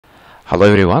Hello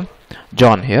everyone,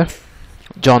 John here,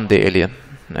 John the alien.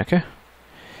 Okay.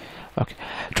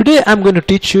 Today I'm going to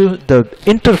teach you the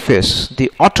interface, the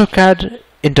AutoCAD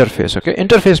interface. Okay,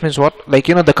 interface means what? Like,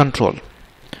 you know, the control.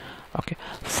 Okay,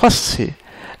 first see,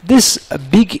 this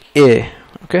big A,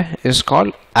 okay, is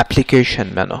called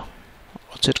application menu.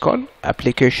 What's it called?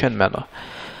 Application menu.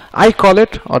 I call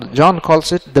it, or John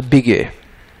calls it, the big A.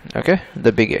 Okay,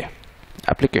 the big A,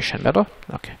 application menu.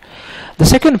 Okay, the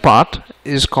second part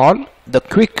is called the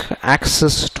quick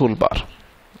access toolbar.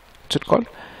 What's it called?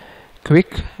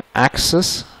 Quick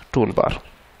access toolbar.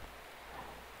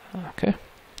 Okay,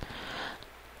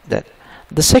 then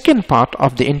the second part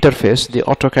of the interface, the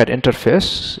AutoCAD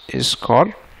interface, is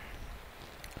called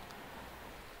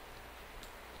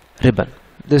ribbon.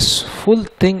 This full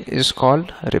thing is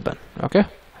called ribbon. Okay,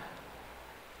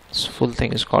 this full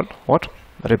thing is called what?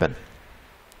 Ribbon.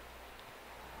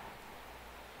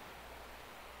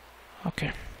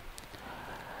 Okay,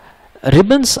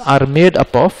 ribbons are made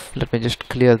up of, let me just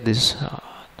clear this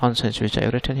nonsense which I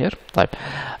have written here. Type.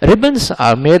 Ribbons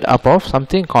are made up of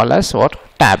something called as what?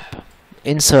 Tab.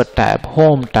 Insert tab,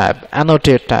 home tab,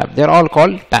 annotate tab. They are all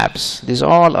called tabs. These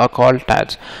all are called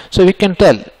tabs. So we can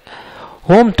tell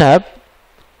home tab.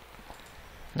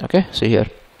 Okay, so here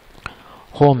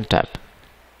home tab,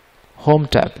 home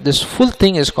tab. This full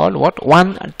thing is called what?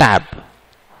 One tab.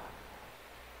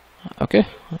 Okay,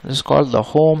 this is called the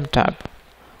home tab.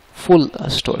 Full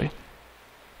story.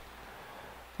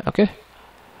 Okay,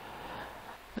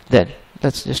 then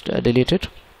let's just delete it.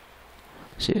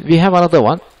 See, we have another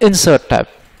one, insert tab.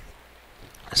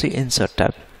 See, insert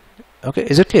tab. Okay,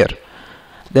 is it clear?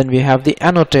 Then we have the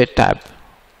annotate tab.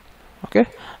 Okay,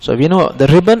 so we know the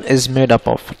ribbon is made up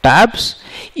of tabs.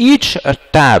 Each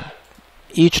tab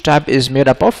is made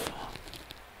up of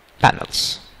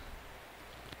panels.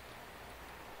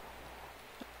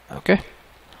 Okay,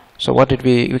 so what did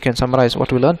we can summarize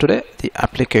what we learned today? The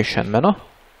application menu.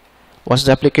 What's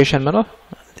the application menu?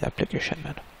 The application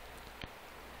menu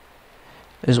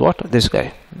is what? This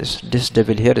guy, this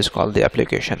devil here is called the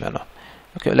application menu.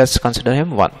 Okay, let's consider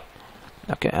him one.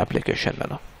 Okay, application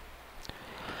menu.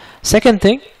 Second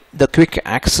thing, the quick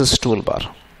access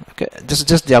toolbar. Okay, this is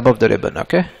just the above the ribbon.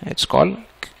 Okay, it's called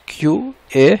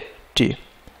QAT.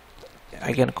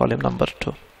 I can call him number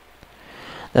 2.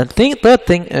 Then third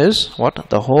thing is what?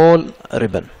 The whole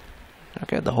ribbon.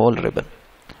 Okay, the whole ribbon.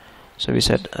 So we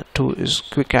said 2 is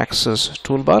quick access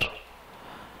toolbar.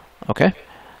 Okay,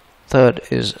 third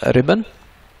is a ribbon.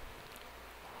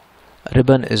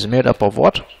 Ribbon is made up of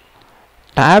what?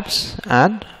 Tabs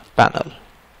and panel.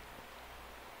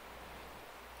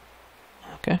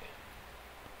 Okay,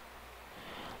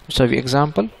 so the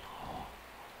example,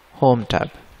 home tab.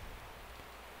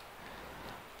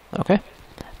 Okay,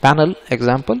 panel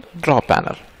example, draw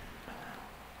panel.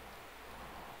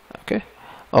 Okay,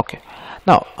 okay.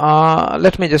 Now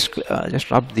let me just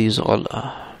rub these all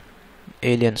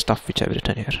alien stuff which I've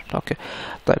written here. Okay,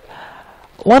 but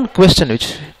one question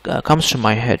which comes to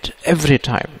my head every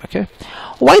time. Okay,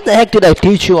 why the heck did I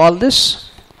teach you all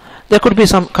this? There could be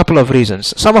some couple of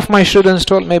reasons. Some of my students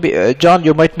told maybe John,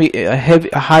 you might be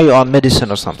high on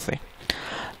medicine or something.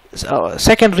 So,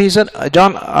 second reason,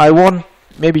 John,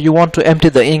 maybe you want to empty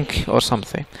the ink or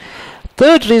something.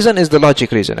 Third reason is the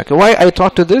logic reason. Okay, why I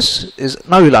taught you this is,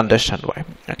 now you'll understand why.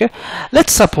 Okay,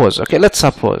 let's suppose you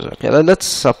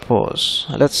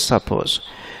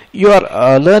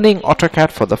are learning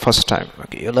AutoCAD for the first time.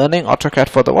 Okay, you're learning AutoCAD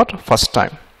for the what? First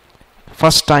time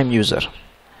user.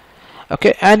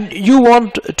 Okay, and you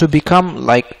want to become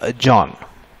like John.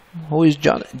 Who is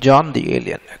John? John the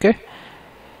alien. Okay,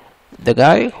 the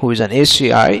guy who is an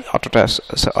ACI, Autodesk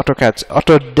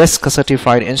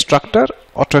certified instructor,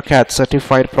 AutoCAD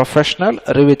certified professional,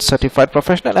 Revit certified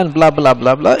professional, and blah blah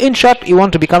blah blah. In short, you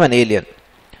want to become an alien.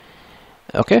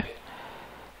 Okay,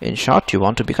 in short, you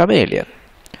want to become an alien.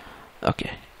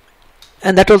 Okay,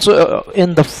 and that also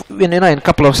in a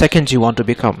couple of seconds you want to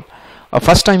become a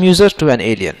first-time user to an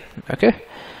alien. Okay,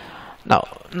 now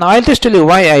I'll just tell you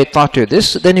why I taught you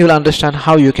this. Then you'll understand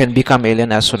how you can become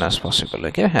alien as soon as possible.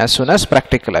 Okay, as soon as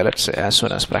practical. Let's say as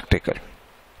soon as practical.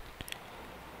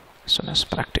 As soon as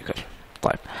practical.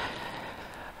 Fine.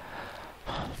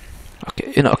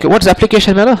 Okay, okay. What's the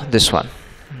application menu? This one.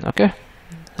 Okay.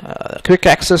 Quick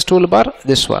access toolbar.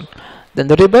 This one. Then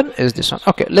the ribbon is this one.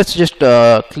 Okay, let's just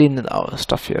clean our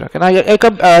stuff here. Okay,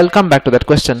 I'll come back to that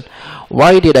question.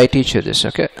 Why did I teach you this?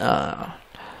 Okay,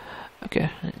 Okay,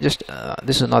 just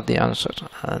this is not the answer,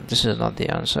 this is not the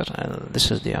answer, and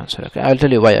this is the answer. Okay, I'll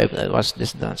tell you why was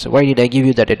this the answer. Why did I give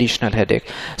you that additional headache?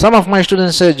 Some of my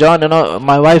students say, John, you know,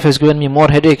 my wife has given me more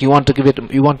headache, you want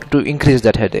to increase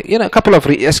that headache. You know, a couple of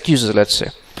excuses, let's say.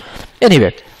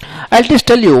 Anyway, I'll just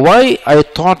tell you why I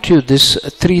taught you this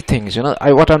three things. You know,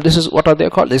 what are they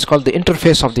called? It's called the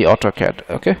interface of the AutoCAD.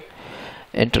 Okay,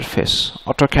 interface,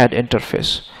 AutoCAD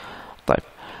interface type.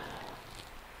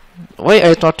 Why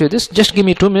I taught you this? Just give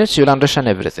me 2 minutes, you'll understand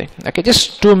everything. Okay,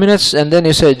 just 2 minutes, and then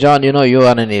you say, John, you know, you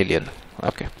are an alien.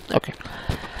 Okay.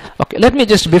 Let me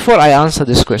just, before I answer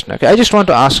this question, okay, I just want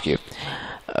to ask you,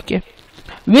 okay,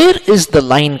 where is the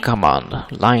line command?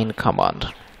 Line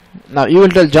command. Now you will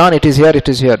tell, John, it is here, it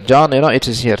is here. John, you know, it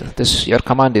is here. This, your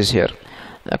command is here.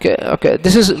 Okay.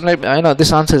 This is like, I know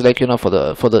this answer is like, you know, for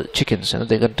the chickens. You know,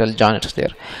 they can tell John it's there.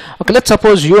 Okay, let's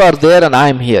suppose you are there and I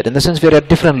am here. In the sense, we are at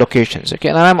different locations. Okay,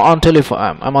 and I'm on telephone.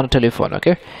 I'm on a telephone.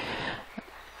 Okay.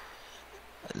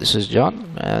 This is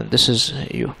John, and this is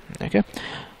you. Okay.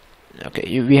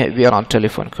 We are on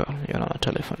telephone call. You are on a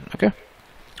telephone. Okay.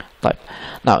 Right.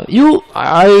 Now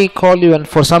I call you, and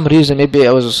for some reason,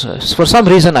 for some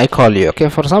reason I call you. Okay,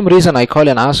 for some reason I call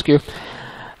and ask you,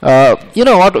 you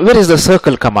know what, where is the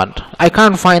circle command? I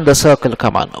can't find the circle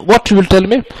command. What you will tell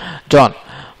me? John,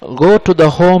 go to the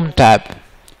home tab.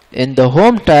 In the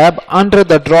home tab, under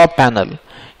the draw panel,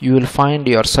 you will find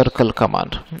your circle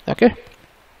command. Okay,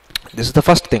 this is the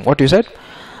first thing. What you said?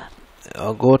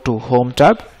 Go to home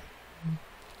tab.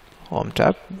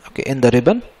 Okay, in the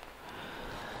ribbon.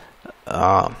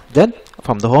 Then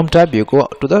from the home tab you go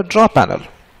to the draw panel.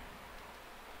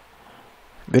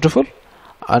 Beautiful.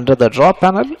 Under the draw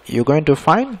panel you're going to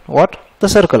find what? The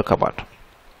circle command.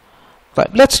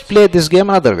 Right. Let's play this game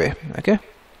another way.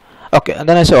 Okay, and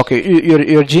then I say, okay,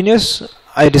 you're genius,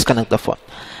 I disconnect the phone.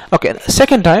 Okay,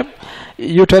 second time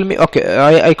you tell me, okay,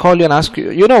 I call you and ask you,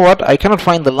 you know what, I cannot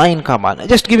find the line command.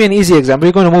 Just give me an easy example.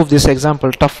 We're going to move this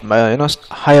example tough, you know,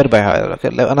 higher by higher. Okay,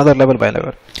 another level by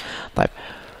level. Type.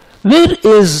 Where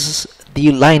is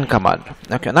the line command?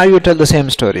 Okay, now you tell the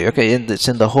same story. Okay, it's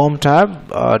in the home tab,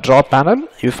 draw panel,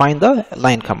 you find the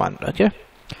line command. Okay,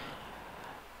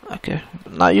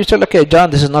 now you tell, okay,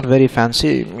 John, this is not very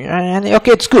fancy, and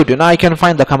okay, it's good, you know, I can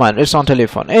find the command, it's on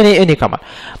telephone, any command.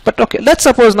 But okay, let's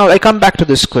suppose now I come back to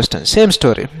this question, same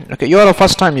story. Okay, you are a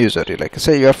first time user, like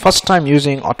say you are first time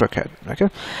using AutoCAD. Okay,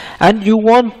 and you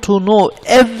want to know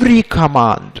every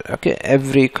command. Okay,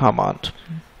 every command's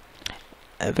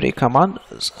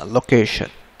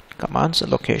location.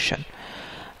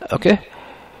 Okay,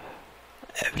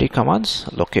 every command's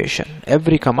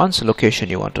location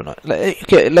you want to know.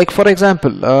 Okay, like for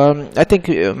example, I think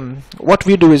what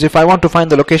we do is, if I want to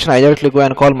find the location, I directly go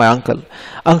and call my uncle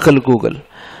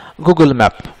Google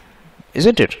Map,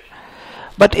 isn't it?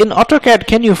 But in AutoCAD,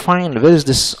 can you find where is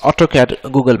this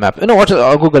AutoCAD Google Map? You know what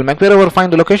Google Map? Wherever I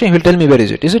find the location, he will tell me where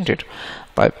is it, isn't it?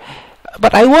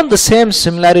 But I want the same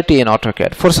similarity in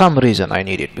AutoCAD. For some reason I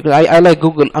need it, because I like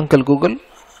Uncle Google.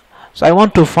 So I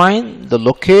want to find the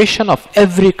location of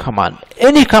every command.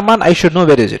 Any command, I should know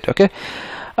where is it. Okay,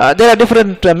 there are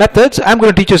different methods. I'm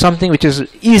going to teach you something which is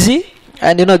easy,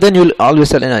 and you know, then you'll always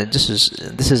tell, you know, this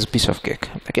is a piece of cake.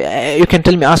 Okay, you can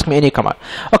tell me, ask me any command.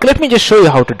 Okay, let me just show you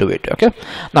how to do it. Okay,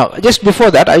 now just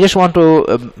before that, I just want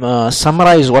to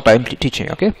summarize what I'm teaching.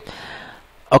 Okay,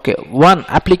 one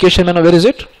application menu. Where is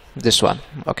it? This one.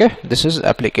 Okay, this is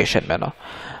application menu.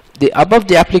 Above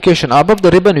the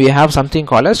ribbon, we have something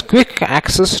called as quick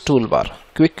access toolbar.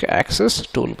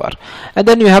 And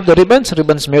then you have the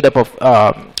ribbons made up of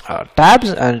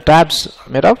tabs, and tabs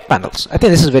made of panels. I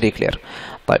think this is very clear.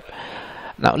 But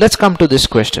now let's come to this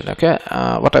question. Okay,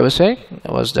 what I was saying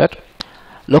was that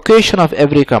location of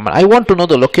every command. I want to know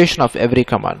the location of every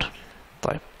command.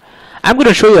 I'm going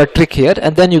to show you a trick here,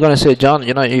 and then you're going to say, John,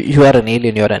 you know, you are an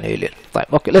alien. Okay,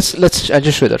 I'll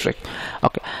just show you the trick.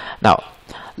 Okay, now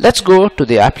let's go to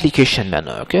the application menu.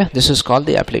 Okay, this is called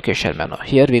the application menu.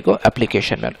 Here we go,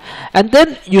 application menu, and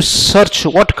then you search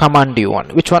what command do you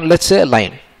want. Which one? Let's say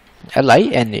line,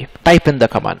 L-I-N-E. Type in the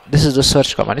command. This is the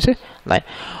search command. You see, line.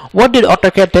 What did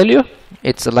AutoCAD tell you?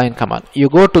 It's the line command. You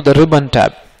go to the ribbon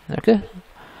tab. Okay,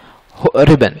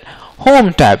 ribbon,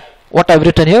 home tab. What I've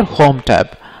written here, home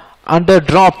tab. Under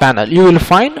draw panel, you will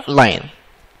find line.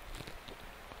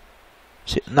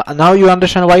 See, now you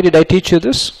understand why did I teach you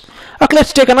this? Okay,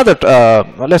 let's take another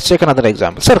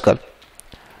example. Circle.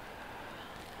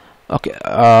 Okay,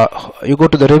 you go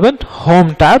to the ribbon,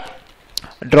 home tab,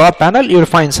 draw panel, you will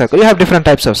find circle. You have different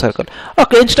types of circle.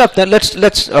 Okay, instead of that,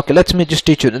 let me just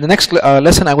teach you. In the next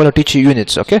lesson, I'm going to teach you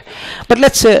units. Okay, but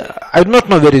let's say I do not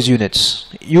know where is units.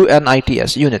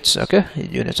 UNITS, units. Okay,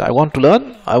 units. I want to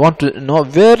learn. I want to know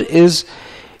where is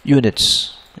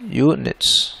units.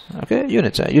 Units. Okay,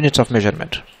 units. Units of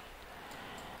measurement.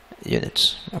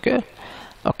 Units. Okay.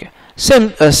 Okay.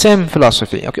 Same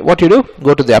philosophy. Okay. What you do?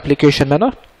 Go to the application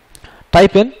menu.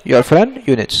 Type in your friend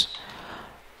units.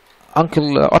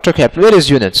 Uncle AutoCAD, where is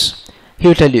units? He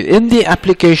will tell you in the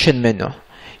application menu.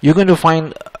 You're going to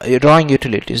find drawing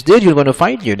utilities. There you're going to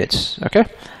find units. Okay.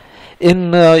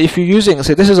 In if you're using,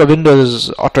 say this is a Windows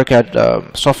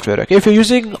AutoCAD software. Okay. If you're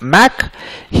using Mac,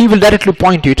 he will directly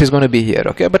point you. It is going to be here.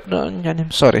 Okay. But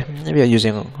I'm sorry, we are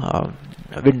using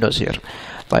Windows here.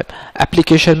 Type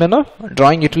application menu,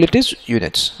 drawing utilities,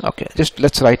 units. Okay. Just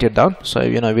let's write it down so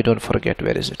we don't forget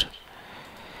where is it.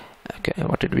 Okay.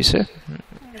 What did we say?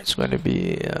 It's going to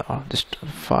be just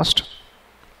fast.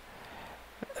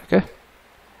 Okay.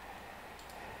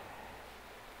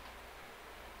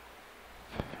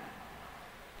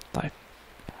 Type.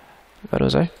 Where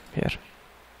was I? Here.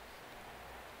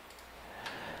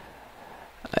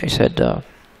 I said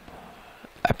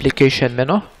application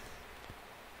menu.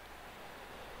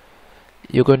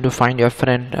 You're going to find your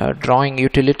friend drawing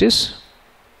utilities.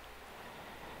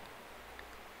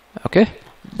 Okay.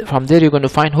 From there you're going to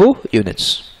find who?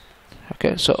 Units.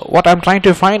 Okay. So what I'm trying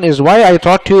to find is why I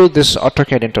taught you this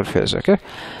AutoCAD interface. Okay.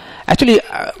 Actually,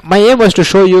 my aim was to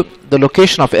show you the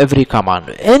location of every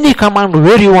command. Any command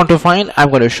where you want to find, I'm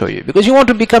going to show you, because you want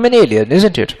to become an alien,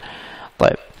 isn't it?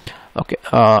 Type. Okay.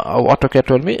 AutoCAD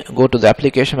told me go to the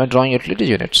application menu, drawing utilities,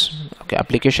 units. Okay.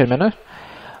 Application menu,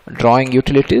 drawing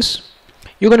utilities.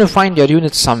 You're going to find your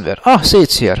units somewhere. Ah, say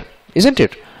it's here, isn't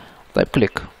it? Type.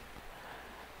 Click.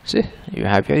 See, you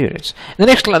have your units. In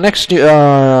the next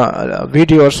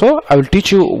video or so, I will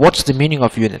teach you what's the meaning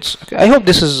of units. Okay. I hope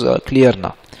this is clear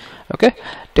now. Okay.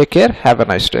 Take care. Have a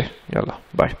nice day. Yalla.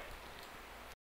 Bye.